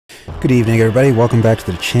Good evening, everybody. Welcome back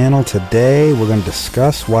to the channel. Today we're going to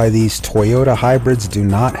discuss why these Toyota hybrids do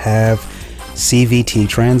not have CVT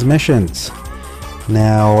transmissions.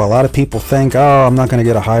 Now, a lot of people think, oh, I'm not going to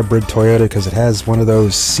get a hybrid Toyota because it has one of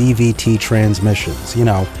those CVT transmissions. You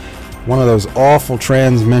know, one of those awful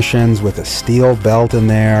transmissions with a steel belt in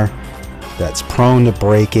there that's prone to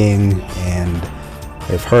breaking, and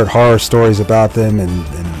I've heard horror stories about them in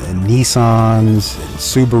Nissans, and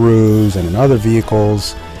Subarus, and in other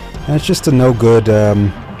vehicles. And it's just a no good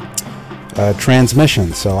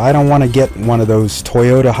transmission. So I don't want to get one of those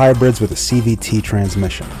Toyota hybrids with a CVT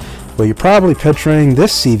transmission. Well, you're probably picturing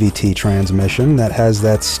this CVT transmission that has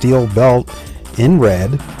that steel belt in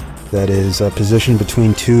red that is positioned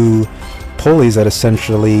between two pulleys that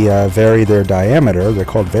essentially vary their diameter. They're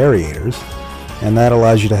called variators. And that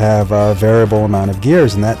allows you to have a variable amount of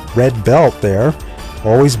gears. And that red belt there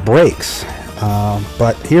always breaks.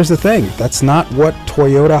 But here's the thing, that's not what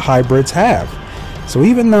Toyota hybrids have. So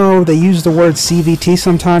even though they use the word CVT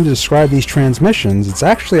sometimes to describe these transmissions, it's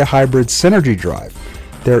actually a hybrid synergy drive.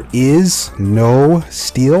 There is no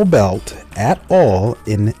steel belt at all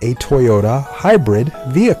in a Toyota hybrid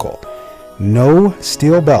vehicle. No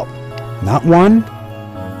steel belt. Not one,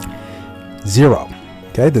 zero.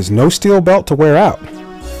 Okay, there's no steel belt to wear out.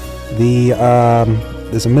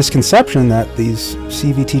 There's a misconception that these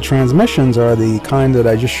CVT transmissions are the kind that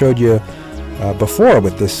I just showed you before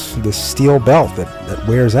with this steel belt that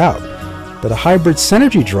wears out. But a hybrid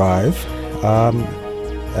synergy drive,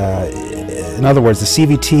 in other words, the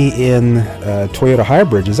CVT in Toyota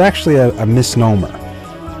hybrid is actually a misnomer.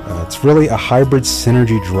 It's really a hybrid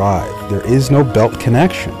synergy drive. There is no belt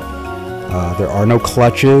connection. There are no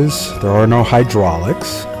clutches. There are no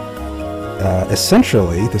hydraulics.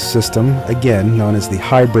 Essentially, the system, again known as the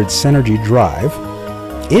hybrid synergy drive,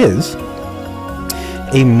 is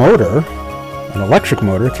a motor, an electric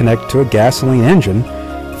motor connected to a gasoline engine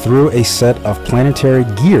through a set of planetary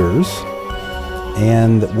gears,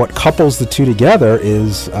 and what couples the two together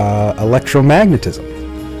is electromagnetism.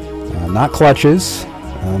 Not clutches,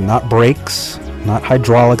 not brakes, not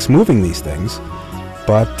hydraulics moving these things,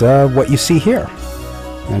 but what you see here.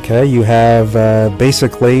 Okay, you have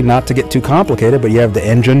basically, not to get too complicated, but you have the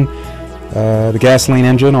engine, the gasoline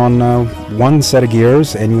engine on one set of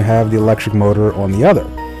gears, and you have the electric motor on the other.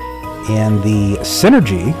 And the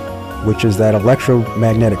synergy, which is that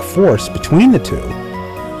electromagnetic force between the two,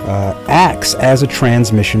 acts as a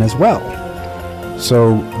transmission as well.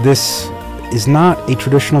 So this is not a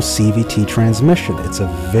traditional CVT transmission. It's a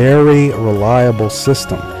very reliable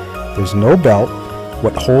system. There's no belt.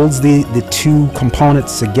 What holds the two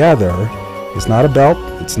components together is not a belt,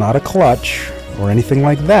 it's not a clutch or anything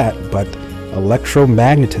like that, but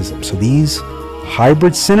electromagnetism. So these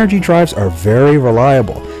hybrid synergy drives are very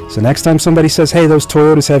reliable. So next time somebody says, hey, those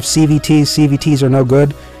Toyotas have CVTs, CVTs are no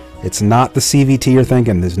good, it's not the CVT you're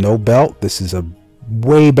thinking. There's no belt. This is a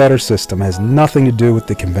way better system. It has nothing to do with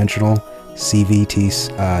the conventional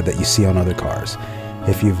CVTs that you see on other cars.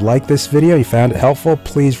 If you've liked this video, you found it helpful,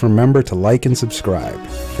 please remember to like and subscribe.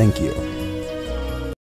 Thank you.